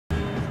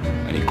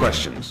Any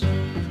questions?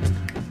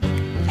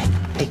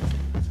 Hey,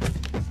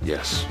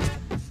 Yes.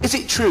 is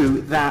it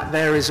true that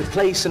there is a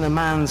place in a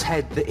man's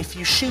head that if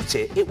you shoot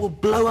it, it will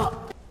blow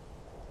up?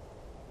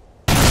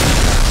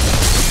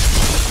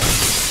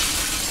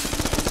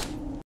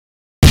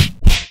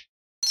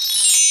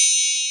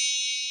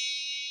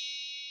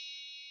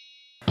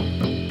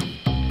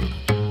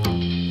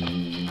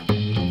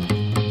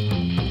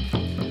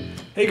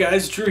 Hey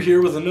guys, Drew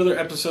here with another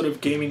episode of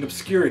Gaming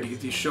Obscurity,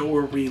 the show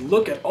where we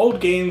look at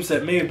old games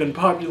that may have been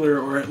popular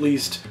or at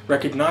least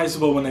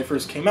recognizable when they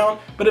first came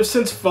out, but have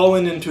since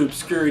fallen into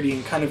obscurity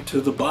and kind of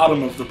to the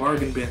bottom of the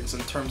bargain bins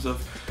in terms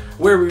of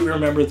where we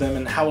remember them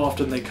and how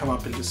often they come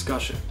up in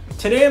discussion.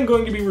 Today I'm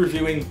going to be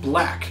reviewing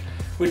Black,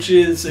 which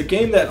is a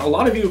game that a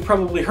lot of you have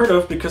probably heard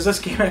of because this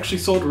game actually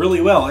sold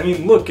really well. I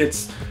mean, look,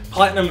 it's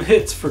platinum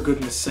hits for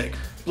goodness sake.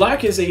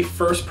 Black is a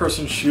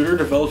first-person shooter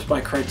developed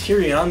by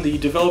Criterion, the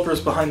developers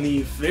behind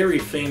the very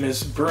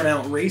famous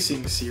Burnout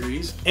racing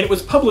series, and it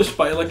was published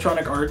by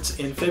Electronic Arts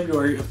in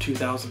February of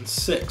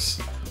 2006.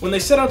 When they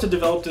set out to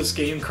develop this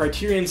game,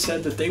 Criterion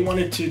said that they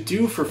wanted to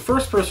do for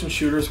first-person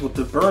shooters what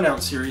the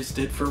Burnout series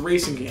did for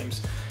racing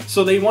games.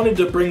 So they wanted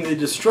to bring the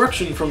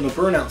destruction from the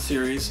Burnout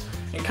series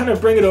and kind of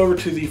bring it over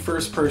to the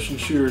first-person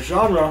shooter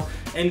genre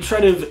and try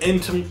to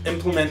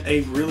implement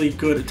a really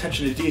good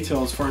attention to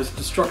detail as far as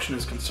destruction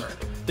is concerned.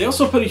 They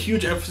also put a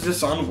huge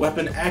emphasis on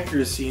weapon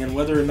accuracy and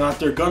whether or not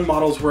their gun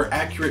models were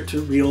accurate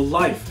to real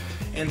life.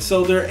 And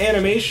so their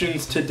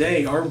animations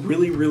today are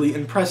really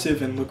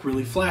impressive and look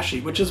really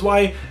flashy, which is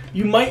why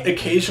you might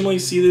occasionally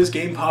see this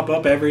game pop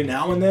up every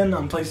now and then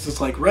on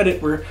places like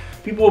Reddit where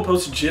people will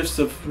post GIFs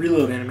of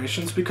reload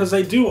animations because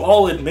they do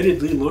all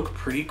admittedly look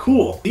pretty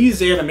cool.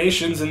 These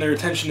animations and their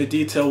attention to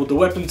detail with the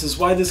weapons is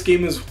why this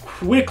game is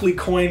quickly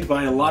coined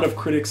by a lot of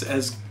critics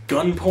as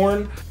gun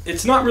porn.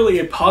 It's not really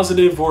a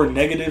positive or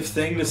negative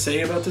thing to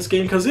say about this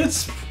game because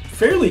it's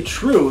fairly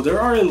true. There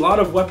are a lot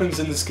of weapons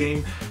in this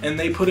game and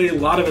they put a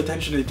lot of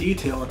attention to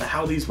detail into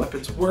how these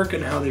weapons work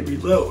and how they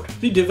reload.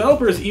 The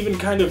developers even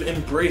kind of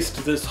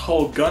embraced this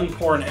whole gun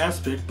porn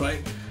aspect by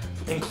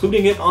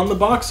including it on the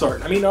box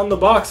art. I mean, on the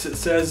box it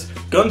says,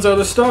 "Guns are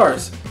the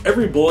stars.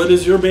 Every bullet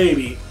is your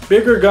baby.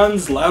 Bigger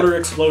guns, louder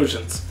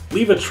explosions.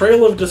 Leave a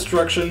trail of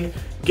destruction.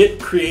 Get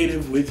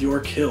creative with your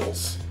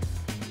kills."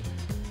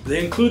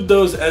 They include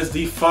those as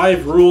the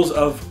 5 rules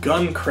of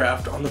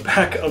guncraft on the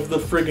back of the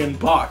friggin'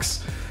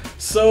 box.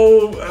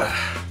 So,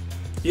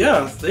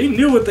 yeah, they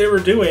knew what they were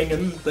doing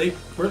and they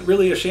weren't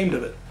really ashamed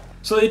of it.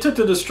 So they took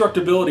the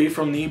destructibility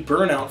from the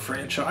Burnout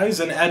franchise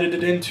and added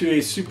it into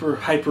a super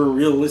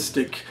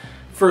hyper-realistic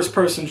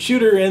first-person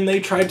shooter, and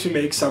they tried to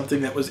make something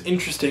that was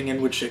interesting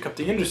and would shake up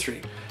the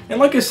industry. And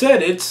like I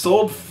said, it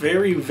sold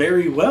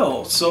very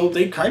well, so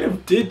they kind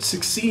of did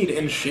succeed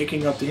in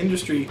shaking up the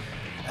industry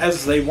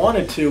as they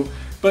wanted to,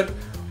 but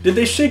did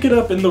they shake it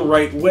up in the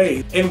right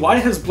way? And why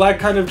has Black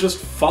kind of just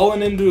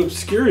fallen into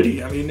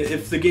obscurity? I mean,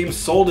 if the game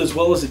sold as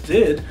well as it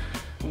did,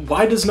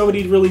 why does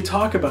nobody really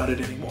talk about it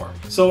anymore?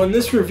 So in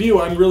this review,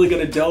 I'm really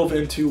going to delve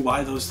into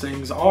why those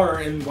things are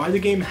and why the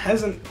game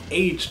hasn't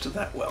aged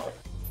that well.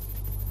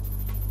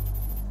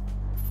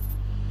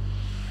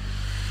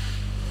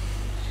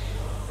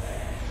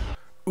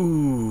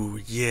 Ooh,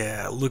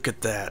 yeah, look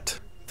at that.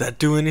 That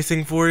do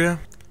anything for you?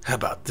 How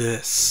about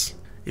this?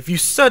 If you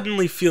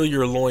suddenly feel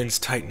your loins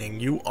tightening,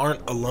 you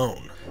aren't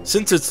alone.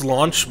 Since its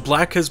launch,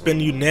 Black has been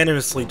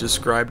unanimously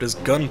described as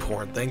gun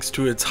porn thanks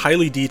to its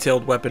highly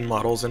detailed weapon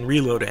models and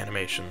reload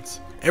animations.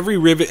 Every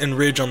rivet and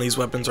ridge on these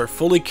weapons are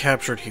fully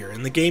captured here,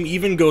 and the game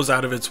even goes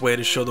out of its way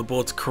to show the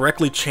bullets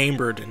correctly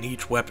chambered in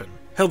each weapon.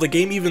 Hell, the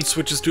game even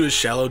switches to a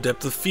shallow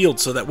depth of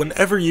field so that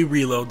whenever you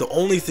reload, the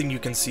only thing you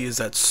can see is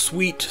that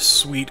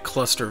sweet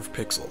cluster of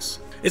pixels.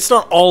 It's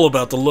not all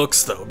about the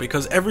looks though,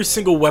 because every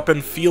single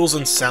weapon feels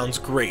and sounds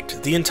great.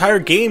 The entire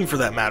game, for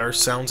that matter,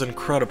 sounds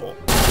incredible.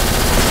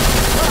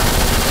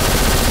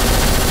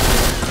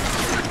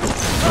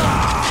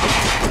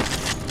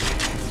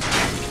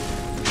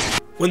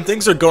 When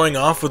things are going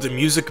off with the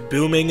music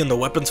booming and the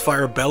weapons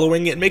fire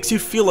bellowing, it makes you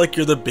feel like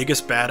you're the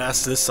biggest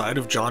badass this side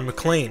of John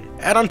McClane.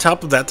 Add on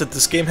top of that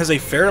this game has a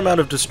fair amount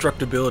of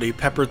destructibility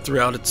peppered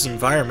throughout its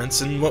environments,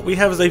 and what we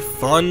have is a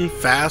fun,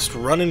 fast,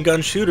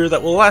 run-and-gun shooter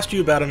that will last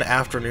you about an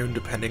afternoon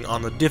depending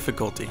on the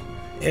difficulty.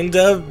 And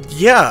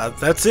yeah,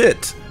 that's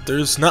it.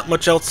 There's not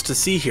much else to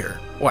see here.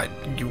 What,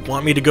 you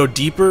want me to go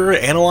deeper,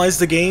 analyze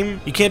the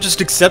game? You can't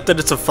just accept that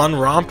it's a fun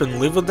romp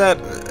and live with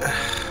that?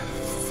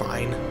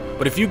 Fine.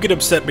 But if you get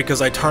upset because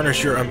I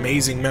tarnish your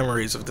amazing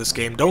memories of this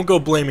game, don't go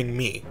blaming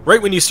me.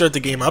 Right when you start the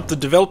game up, the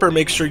developer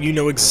makes sure you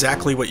know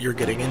exactly what you're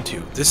getting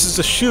into. This is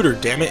a shooter,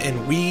 damn it,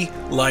 and we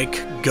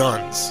like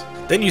guns.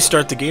 Then you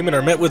start the game and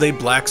are met with a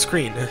black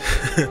screen.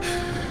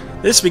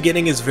 This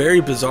beginning is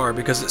very bizarre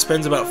because it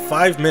spends about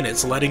 5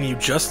 minutes letting you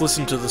just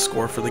listen to the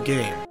score for the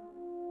game.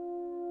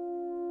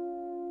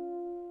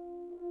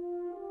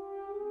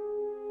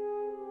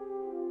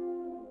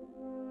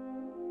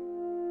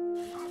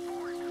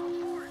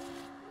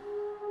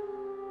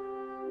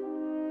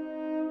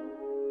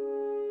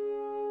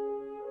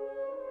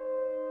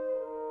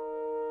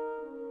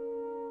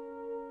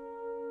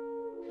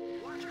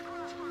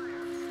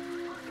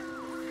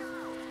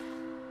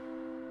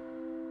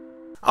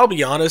 I'll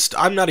be honest,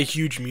 I'm not a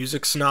huge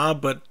music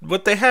snob, but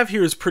what they have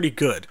here is pretty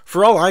good.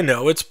 For all I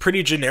know, it's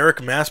pretty generic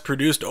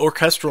mass-produced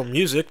orchestral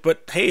music,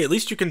 but hey, at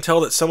least you can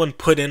tell that someone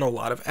put in a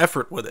lot of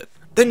effort with it.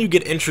 Then you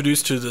get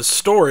introduced to the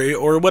story,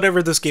 or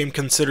whatever this game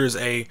considers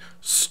a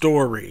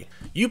story.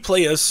 You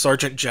play as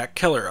Sergeant Jack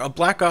Keller, a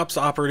Black Ops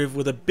operative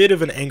with a bit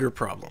of an anger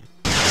problem.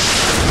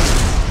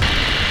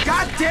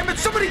 God damn it,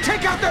 somebody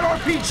take out that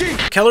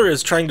RPG! Keller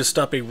is trying to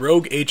stop a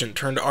rogue agent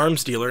turned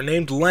arms dealer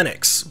named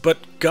Lennox, but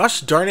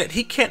gosh darn it,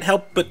 he can't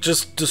help but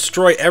just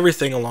destroy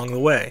everything along the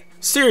way.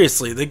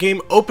 Seriously, the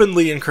game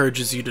openly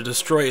encourages you to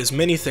destroy as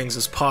many things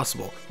as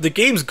possible. The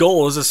game's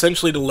goal is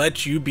essentially to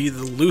let you be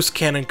the loose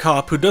cannon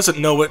cop who doesn't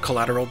know what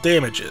collateral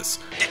damage is.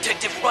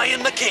 Detective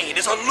Ryan McCain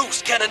is a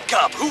loose cannon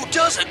cop who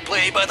doesn't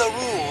play by the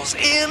rules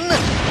in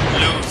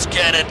Loose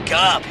Cannon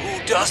Cop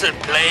who doesn't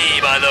play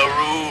by the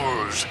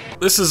rules.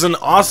 This is an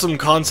awesome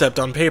concept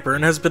on paper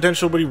and has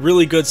potential to be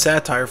really good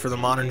satire for the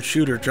modern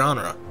shooter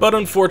genre, but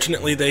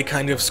unfortunately they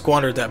kind of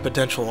squandered that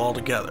potential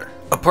altogether.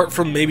 Apart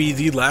from maybe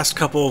the last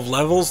couple of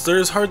levels, there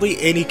is hardly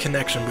any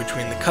connection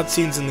between the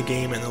cutscenes in the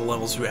game and the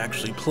levels you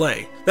actually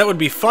play. That would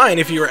be fine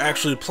if you were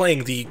actually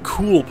playing the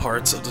cool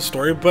parts of the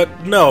story,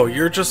 but no,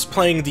 you're just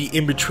playing the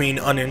in-between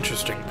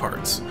uninteresting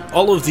parts.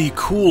 All of the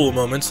cool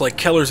moments, like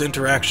Keller's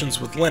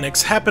interactions with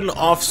Lennox, happen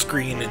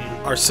off-screen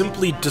and are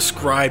simply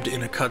described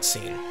in a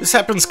cutscene. This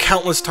happens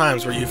countless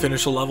times where you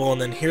finish a level and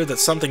then hear that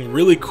something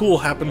really cool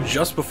happened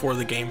just before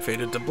the game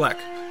faded to black.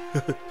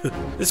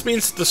 This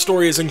means that the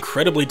story is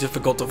incredibly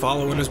difficult to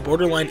follow and is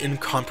borderline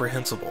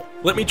incomprehensible.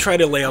 Let me try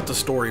to lay out the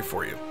story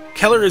for you.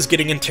 Keller is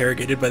getting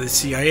interrogated by the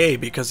CIA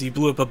because he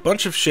blew up a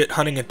bunch of shit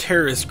hunting a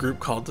terrorist group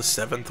called the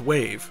 7th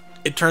Wave.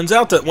 It turns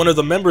out that one of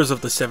the members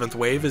of the 7th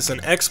Wave is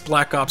an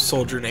ex-Black Ops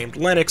soldier named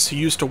Lennox who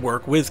used to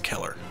work with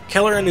Keller.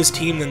 Keller and his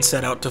team then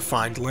set out to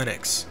find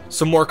Lennox.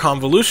 Some more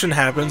convolution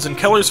happens and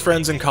Keller's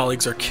friends and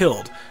colleagues are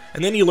killed,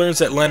 and then he learns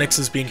that Lennox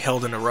is being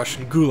held in a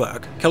Russian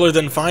gulag. Keller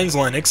then finds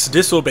Lennox,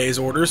 disobeys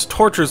orders,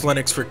 tortures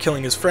Lennox for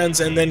killing his friends,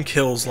 and then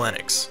kills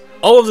Lennox.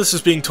 All of this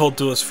is being told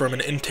to us from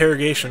an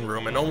interrogation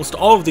room, and almost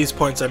all of these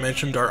points I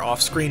mentioned are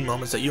off-screen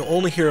moments that you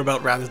only hear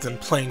about rather than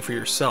playing for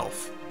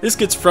yourself. This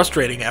gets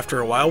frustrating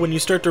after a while when you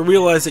start to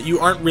realize that you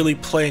aren't really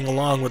playing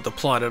along with the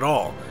plot at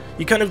all.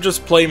 You kind of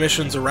just play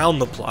missions around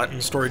the plot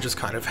and story just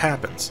kind of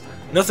happens.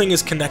 Nothing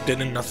is connected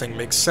and nothing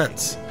makes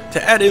sense.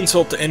 To add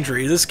insult to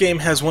injury, this game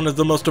has one of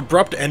the most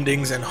abrupt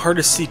endings and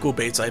hardest sequel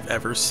baits I've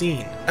ever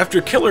seen.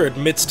 After Keller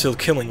admits to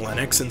killing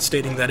Lennox and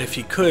stating that if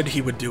he could,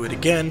 he would do it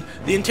again,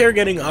 the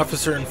interrogating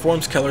officer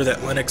informs Keller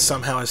that Lennox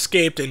somehow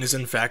escaped and is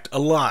in fact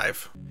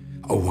alive.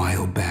 A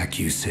while back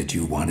you said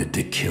you wanted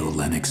to kill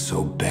Lennox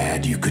so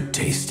bad you could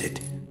taste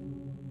it.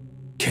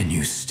 Can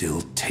you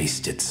still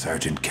taste it,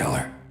 Sergeant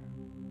Keller?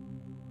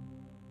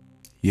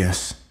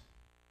 Yes.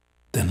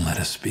 Then let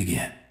us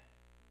begin.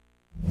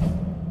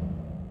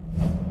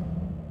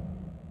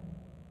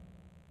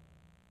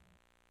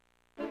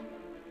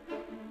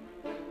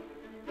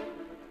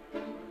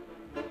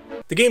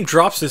 The game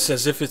drops this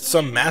as if it's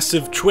some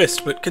massive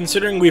twist, but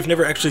considering we've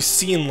never actually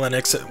seen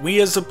Lennox, we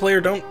as a player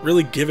don't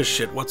really give a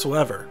shit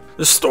whatsoever.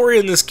 The story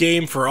in this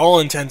game, for all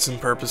intents and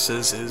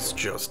purposes, is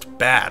just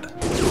bad.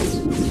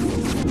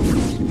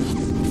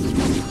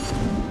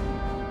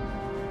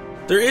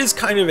 There is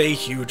kind of a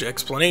huge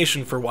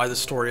explanation for why the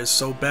story is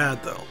so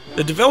bad, though.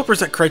 The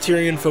developers at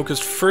Criterion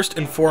focused first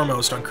and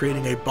foremost on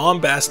creating a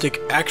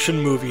bombastic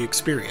action movie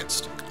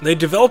experience. They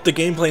developed the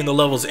gameplay and the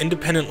levels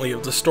independently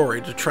of the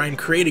story to try and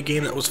create a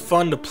game that was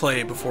fun to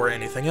play before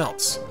anything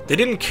else. They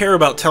didn't care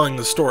about telling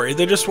the story,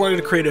 they just wanted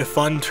to create a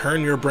fun,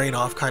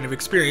 turn-your-brain-off kind of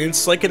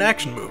experience like an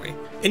action movie.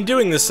 In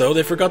doing this though,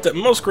 they forgot that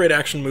most great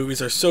action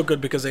movies are so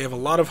good because they have a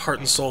lot of heart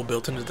and soul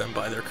built into them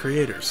by their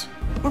creators.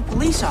 We're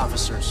police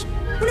officers.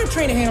 We're not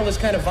trained to handle this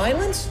kind of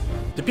violence.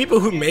 The people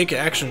who make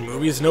action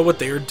movies know what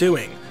they are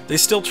doing. They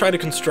still try to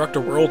construct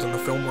a world in the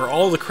film where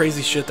all the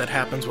crazy shit that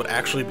happens would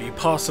actually be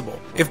possible.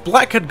 If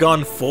Black had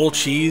gone full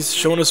cheese,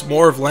 shown us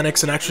more of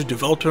Lennox and actually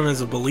developed him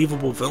as a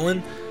believable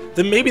villain,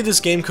 then maybe this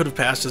game could have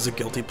passed as a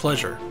guilty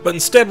pleasure. But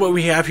instead what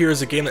we have here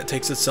is a game that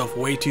takes itself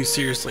way too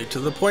seriously, to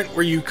the point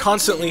where you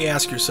constantly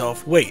ask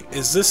yourself, wait,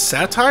 is this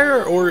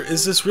satire, or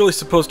is this really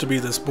supposed to be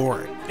this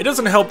boring? It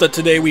doesn't help that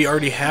today we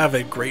already have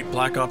a great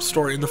Black Ops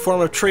story in the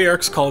form of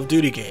Treyarch's Call of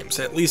Duty games,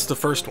 at least the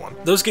first one.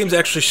 Those games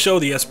actually show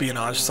the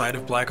espionage side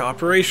of Black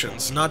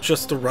Operations, not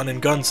just the run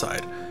and gun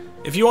side.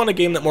 If you want a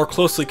game that more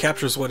closely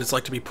captures what it's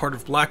like to be part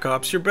of Black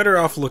Ops, you're better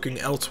off looking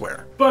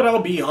elsewhere. But I'll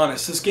be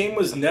honest, this game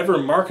was never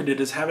marketed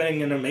as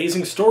having an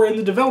amazing story, and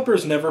the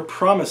developers never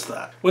promised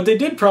that. What they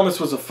did promise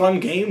was a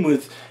fun game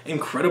with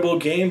incredible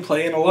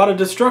gameplay and a lot of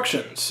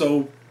destruction,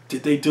 so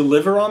did they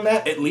deliver on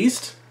that at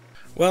least?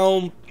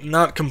 Well,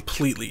 not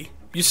completely.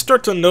 You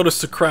start to notice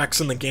the cracks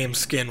in the game's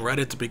skin right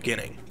at the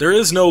beginning. There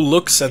is no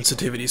look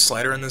sensitivity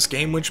slider in this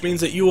game, which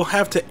means that you will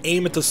have to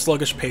aim at the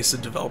sluggish pace the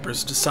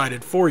developers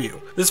decided for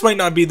you. This might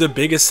not be the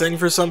biggest thing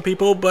for some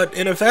people, but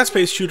in a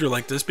fast-paced shooter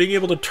like this, being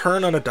able to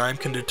turn on a dime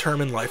can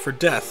determine life or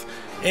death.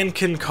 and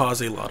can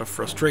cause a lot of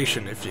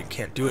frustration if you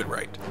can't do it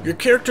right. Your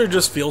character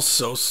just feels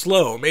so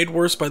slow, made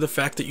worse by the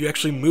fact that you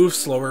actually move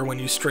slower when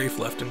you strafe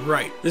left and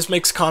right. This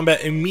makes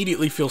combat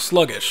immediately feel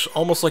sluggish,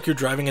 almost like you're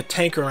driving a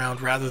tank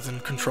around rather than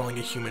controlling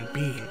a human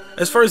being.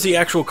 As far as the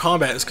actual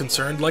combat is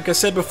concerned, like I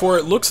said before,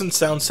 it looks and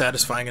sounds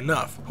satisfying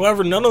enough.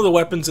 However, none of the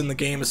weapons in the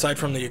game aside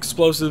from the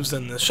explosives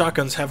and the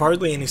shotguns have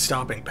hardly any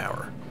stopping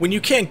power. When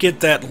you can't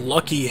get that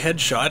lucky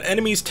headshot,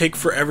 enemies take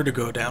forever to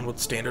go down with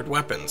standard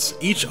weapons.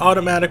 Each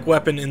automatic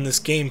weapon in this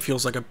game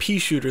feels like a pea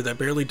shooter that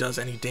barely does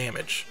any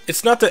damage.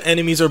 It's not that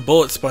enemies are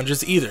bullet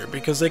sponges either,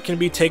 because they can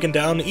be taken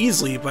down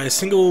easily by a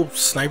single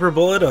sniper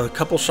bullet, a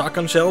couple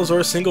shotgun shells, or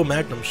a single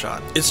magnum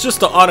shot. It's just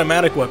the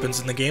automatic weapons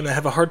in the game that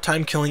have a hard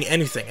time killing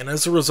anything, and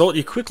as a result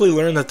you quickly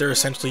learn that they're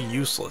essentially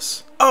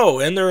useless. Oh,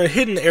 and there are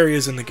hidden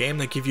areas in the game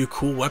that give you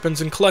cool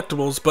weapons and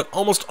collectibles, but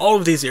almost all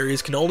of these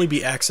areas can only be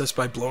accessed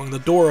by blowing the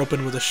door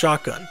open with a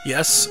shotgun.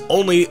 Yes,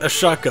 only a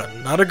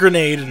shotgun. Not a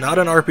grenade, not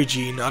an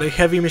RPG, not a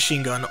heavy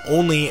machine gun,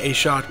 only a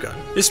shotgun.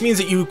 This means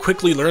that you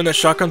quickly learn that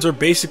shotguns are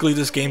basically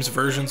this game's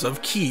versions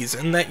of keys,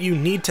 and that you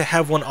need to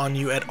have one on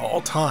you at all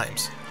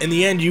times. In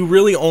the end, you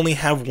really only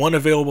have one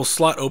available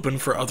slot open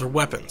for other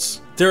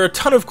weapons. There are a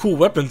ton of cool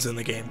weapons in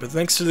the game, but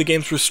thanks to the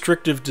game's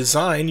restrictive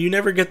design, you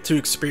never get to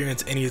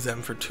experience any of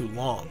them for too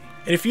long.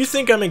 And if you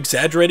think I'm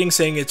exaggerating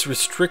saying it's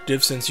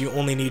restrictive since you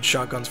only need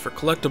shotguns for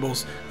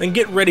collectibles, then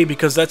get ready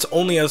because that's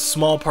only a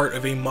small part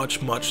of a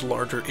much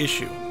larger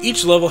issue.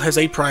 Each level has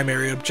a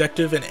primary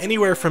objective and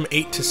anywhere from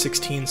 8 to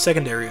 16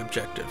 secondary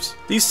objectives.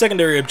 These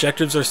secondary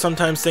objectives are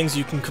sometimes things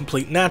you can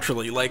complete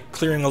naturally, like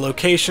clearing a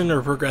location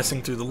or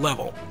progressing through the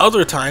level.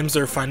 Other times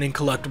they're finding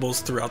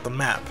collectibles throughout the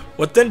map.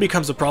 What then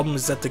becomes a problem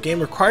is that the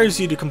game requires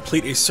you to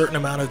complete a certain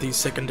amount of these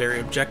secondary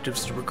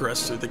objectives to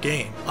progress through the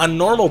game. On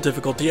normal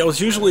difficulty, I was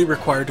usually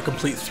required to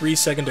complete 3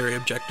 secondary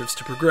objectives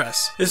to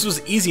progress. This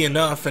was easy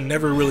enough and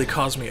never really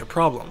caused me a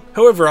problem.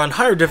 However, on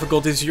higher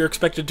difficulties you're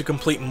expected to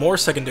complete more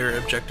secondary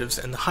objectives,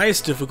 and the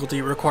highest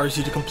difficulty requires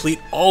you to complete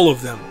all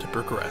of them to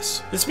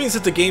progress. This means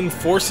that the game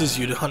forces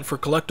you to hunt for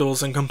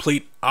collectibles and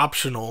complete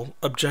optional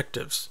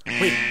objectives.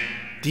 Wait,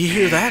 do you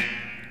hear that?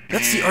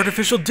 That's the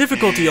artificial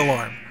difficulty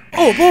alarm!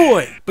 Oh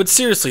boy! But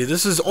seriously,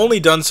 this is only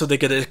done so they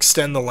could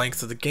extend the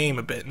length of the game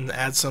a bit and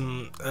add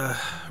some,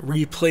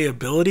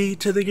 replayability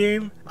to the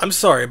game? I'm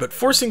sorry, but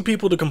forcing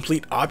people to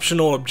complete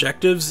optional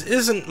objectives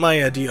isn't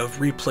my idea of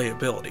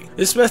replayability.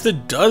 This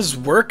method does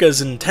work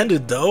as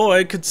intended though.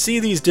 I could see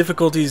these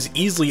difficulties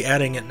easily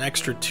adding an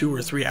extra 2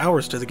 or 3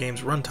 hours to the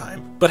game's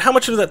runtime. But how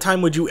much of that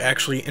time would you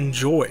actually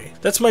enjoy?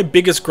 That's my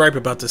biggest gripe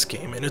about this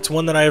game, and it's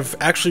one that I've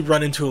actually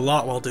run into a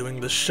lot while doing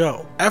this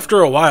show. After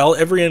a while,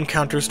 every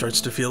encounter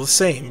starts to feel the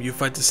same. You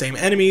fight the same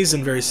enemies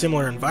in very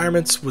similar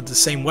environments with the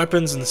same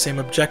weapons and the same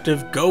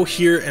objective: go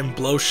here and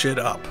blow shit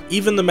up.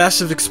 Even the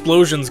massive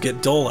explosions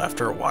get dull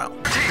after a while.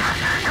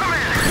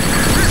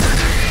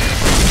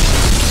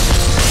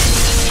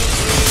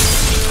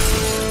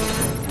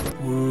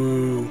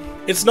 Woo.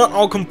 It's not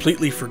all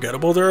completely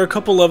forgettable. There are a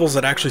couple levels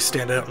that actually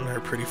stand out and are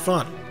pretty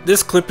fun.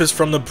 This clip is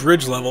from the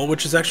bridge level,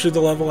 which is actually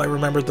the level I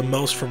remembered the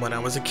most from when I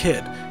was a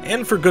kid,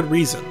 and for good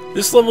reason.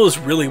 This level is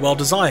really well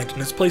designed,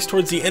 and it's placed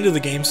towards the end of the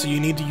game, so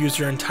you need to use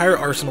your entire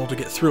arsenal to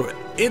get through it.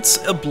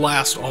 It's a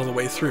blast all the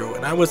way through,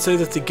 and I would say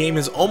that the game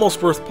is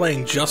almost worth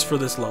playing just for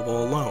this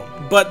level alone.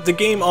 But the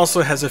game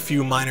also has a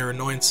few minor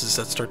annoyances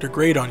that start to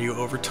grate on you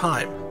over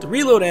time. The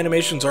reload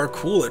animations are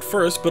cool at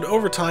first, but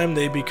over time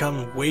they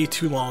become way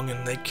too long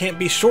and they can't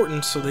be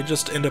shortened, so they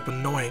just end up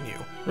annoying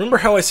you. Remember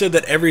how I said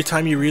that every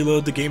time you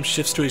reload the game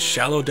shifts to a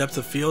shallow depth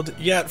of field?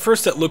 Yeah, at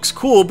first that looks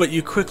cool, but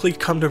you quickly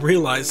come to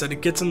realize that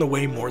it gets in the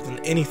way more than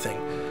anything.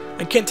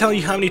 I can't tell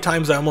you how many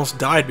times I almost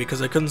died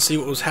because I couldn't see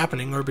what was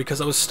happening or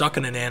because I was stuck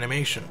in an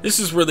animation. This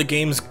is where the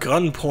game's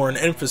gun porn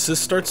emphasis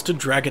starts to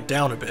drag it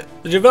down a bit.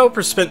 The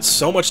developers spent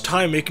so much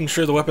time making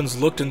sure the weapons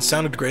looked and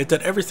sounded great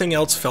that everything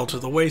else fell to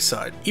the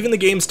wayside. Even the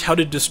game's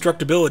touted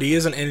destructibility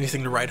isn't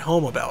anything to write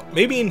home about.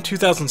 Maybe in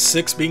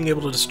 2006 being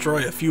able to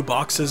destroy a few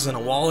boxes and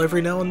a wall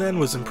every now and then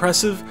was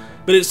impressive,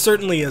 but it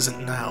certainly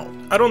isn't now.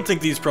 I don't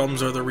think these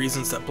problems are the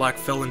reasons that Black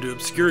fell into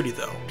obscurity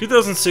though.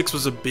 2006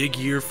 was a big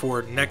year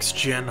for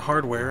next-gen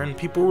hardware and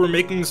people were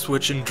making the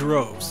switch in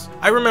droves.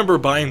 I remember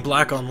buying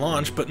Black on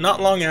launch, but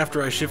not long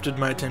after I shifted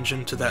my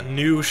attention to that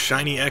new,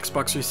 shiny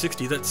Xbox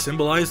 360 that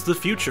symbolized the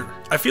future.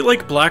 I feel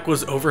like Black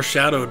was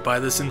overshadowed by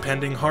this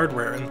impending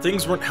hardware, and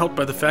things weren't helped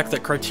by the fact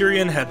that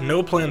Criterion had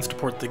no plans to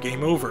port the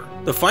game over.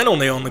 The final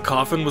nail in the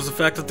coffin was the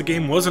fact that the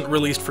game wasn't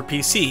released for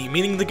PC,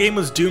 meaning the game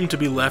was doomed to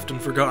be left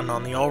and forgotten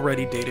on the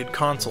already dated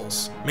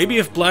consoles. Maybe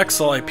if Black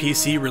saw a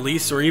PC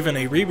release or even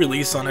a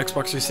re-release on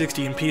Xbox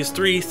 360 and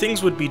PS3,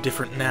 things would be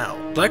different now.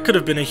 Black could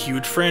have been a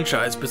huge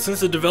franchise, but since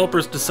the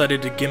developers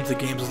decided to gimp the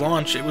game's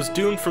launch, it was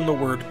doomed from the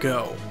word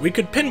go. We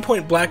could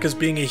pinpoint Black as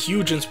being a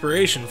huge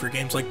inspiration for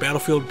games like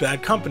Battlefield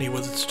Bad Company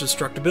with its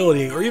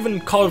destructibility, or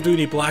even Call of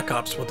Duty Black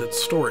Ops with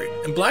its story.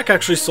 And Black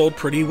actually sold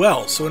pretty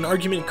well, so an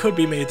argument could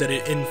be made that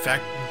it in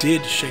fact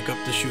did shake up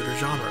the shooter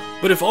genre.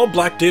 But if all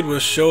Black did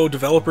was show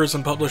developers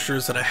and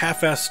publishers that a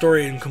half-assed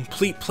story and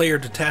complete player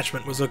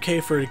detachment was okay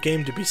for a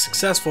game to be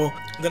successful,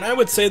 then I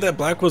would say that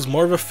Black was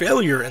more of a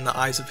failure in the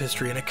eyes of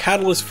history and a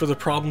catalyst for the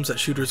problems that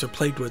shooters are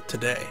plagued with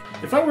today.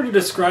 If I were to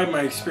describe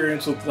my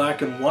experience with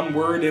Black in one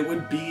word, it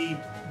would be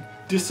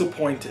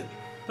disappointed.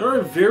 There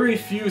are very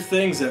few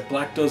things that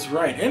Black does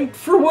right, and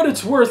for what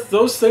it's worth,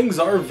 those things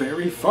are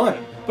very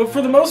fun. But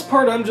for the most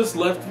part, I'm just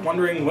left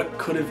wondering what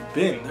could have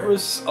been. There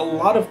was a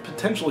lot of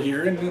potential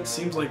here, and it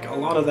seems like a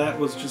lot of that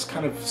was just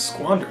kind of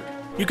squandered.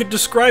 You could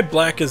describe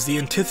Black as the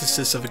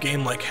antithesis of a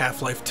game like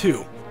Half-Life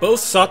 2.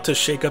 Both sought to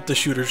shake up the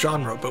shooter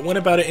genre, but went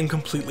about it in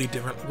completely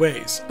different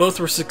ways. Both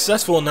were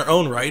successful in their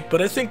own right,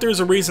 but I think there's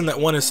a reason that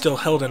one is still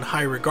held in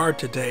high regard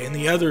today, and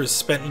the other has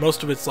spent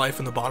most of its life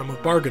in the bottom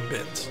of bargain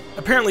bins.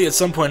 Apparently at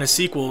some point a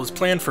sequel was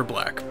planned for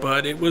Black,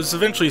 but it was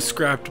eventually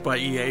scrapped by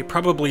EA,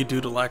 probably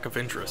due to lack of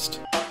interest.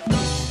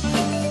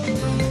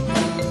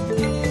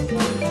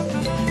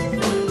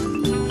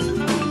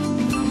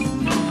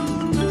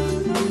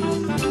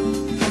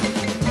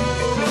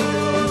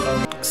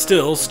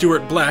 Still,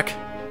 Stuart Black,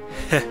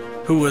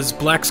 who was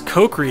Black's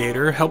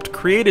co-creator, helped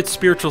create its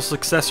spiritual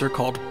successor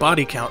called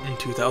Body Count in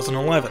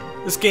 2011.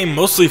 This game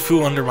mostly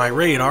flew under my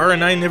radar,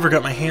 and I never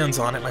got my hands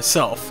on it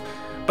myself,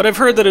 but I've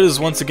heard that it is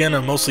once again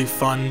a mostly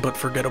fun but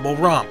forgettable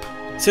romp.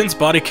 Since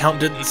Body Count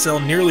didn't sell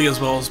nearly as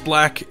well as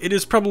Black, it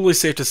is probably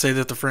safe to say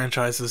that the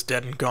franchise is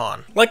dead and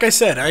gone. Like I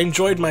said, I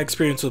enjoyed my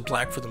experience with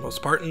Black for the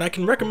most part, and I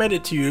can recommend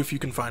it to you if you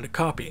can find a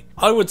copy.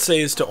 All I would say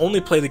is to only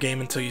play the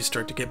game until you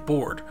start to get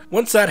bored.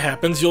 Once that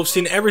happens, you'll have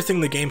seen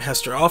everything the game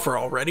has to offer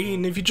already,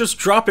 and if you just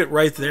drop it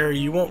right there,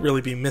 you won't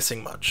really be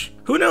missing much.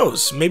 Who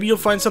knows, maybe you'll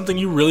find something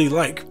you really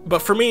like.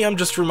 But for me, I'm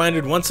just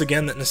reminded once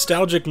again that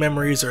nostalgic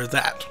memories are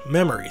that,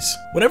 memories.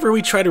 Whenever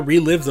we try to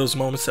relive those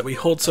moments that we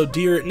hold so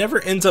dear, it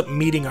never ends up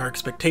meeting our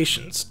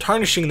expectations,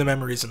 tarnishing the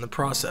memories in the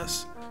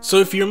process. So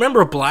if you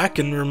remember Black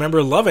and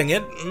remember loving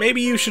it,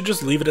 maybe you should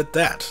just leave it at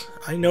that.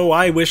 I know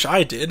I wish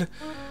I did.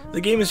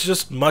 The game is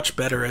just much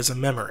better as a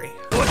memory.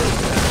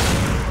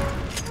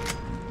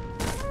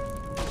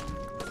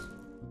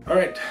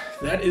 Alright,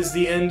 that is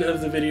the end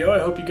of the video. I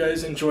hope you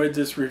guys enjoyed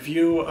this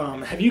review.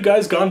 Have you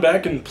guys gone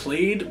back and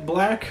played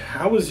Black?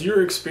 How was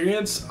your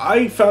experience?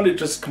 I found it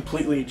just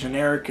completely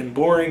generic and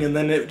boring, and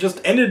then it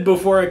just ended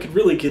before I could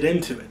really get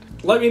into it.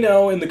 Let me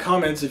know in the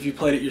comments if you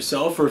played it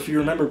yourself or if you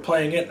remember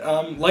playing it.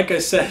 Like I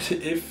said,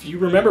 if you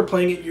remember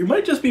playing it, you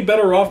might just be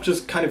better off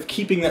just kind of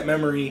keeping that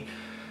memory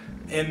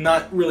and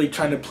not really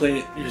trying to play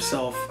it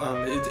yourself.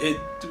 It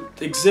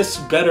exists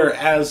better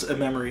as a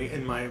memory,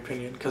 in my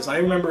opinion, because I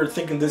remember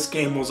thinking this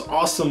game was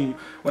awesome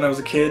when I was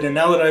a kid, and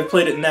now that I've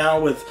played it now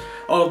with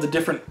all of the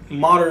different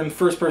modern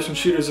first-person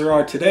shooters there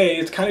are today,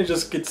 it kind of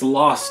just gets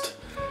lost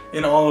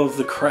in all of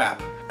the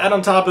crap. Add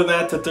on top of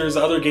that there's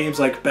other games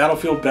like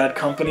Battlefield Bad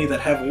Company that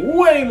have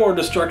way more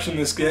destruction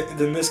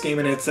than this game,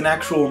 and it's an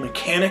actual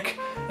mechanic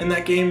in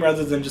that game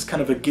rather than just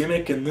kind of a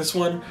gimmick in this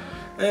one.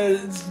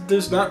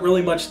 There's not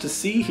really much to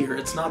see here.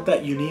 It's not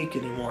that unique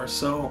anymore.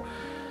 So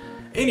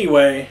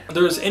anyway,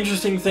 there's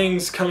interesting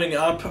things coming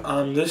up.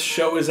 This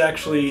show is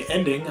actually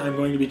ending. I'm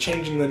going to be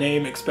changing the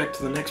name. Expect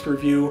the next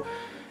review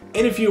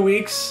in a few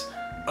weeks.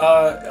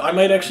 I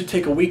might actually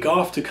take a week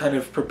off to kind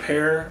of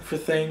prepare for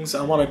things.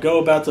 I want to go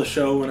about the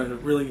show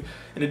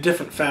in a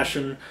different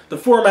fashion. The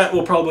format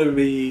will probably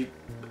be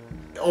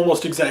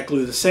almost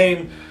exactly the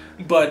same,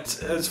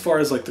 but as far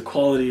as like the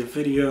quality of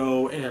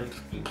video and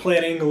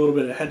planning a little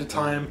bit ahead of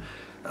time,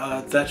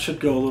 that should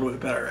go a little bit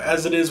better.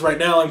 As it is right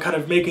now, I'm kind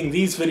of making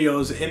these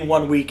videos in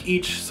 1 week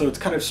each, so it's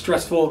kind of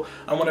stressful.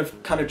 I want to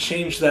kind of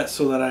change that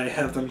so that I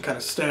have them kind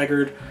of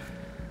staggered.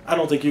 I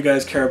don't think you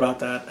guys care about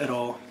that at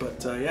all,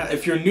 but yeah,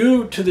 if you're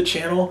new to the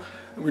channel,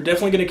 we're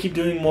definitely going to keep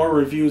doing more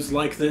reviews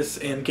like this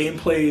and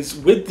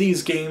gameplays with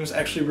these games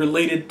actually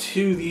related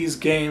to these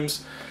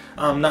games,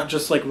 not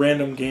just like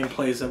random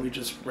gameplays that we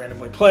just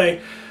randomly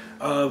play.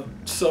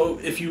 So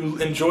if you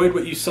enjoyed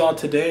what you saw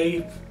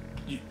today,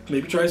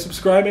 maybe try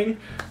subscribing.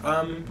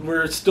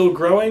 We're still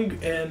growing,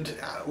 and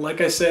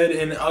like I said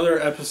in other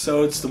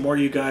episodes, the more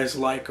you guys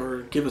like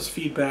or give us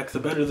feedback, the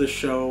better the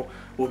show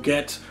will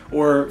get,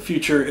 or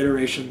future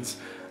iterations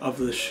of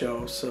this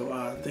show.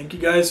 So thank you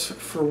guys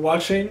for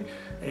watching,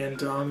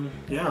 and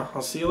yeah,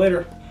 I'll see you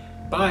later.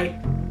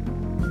 Bye.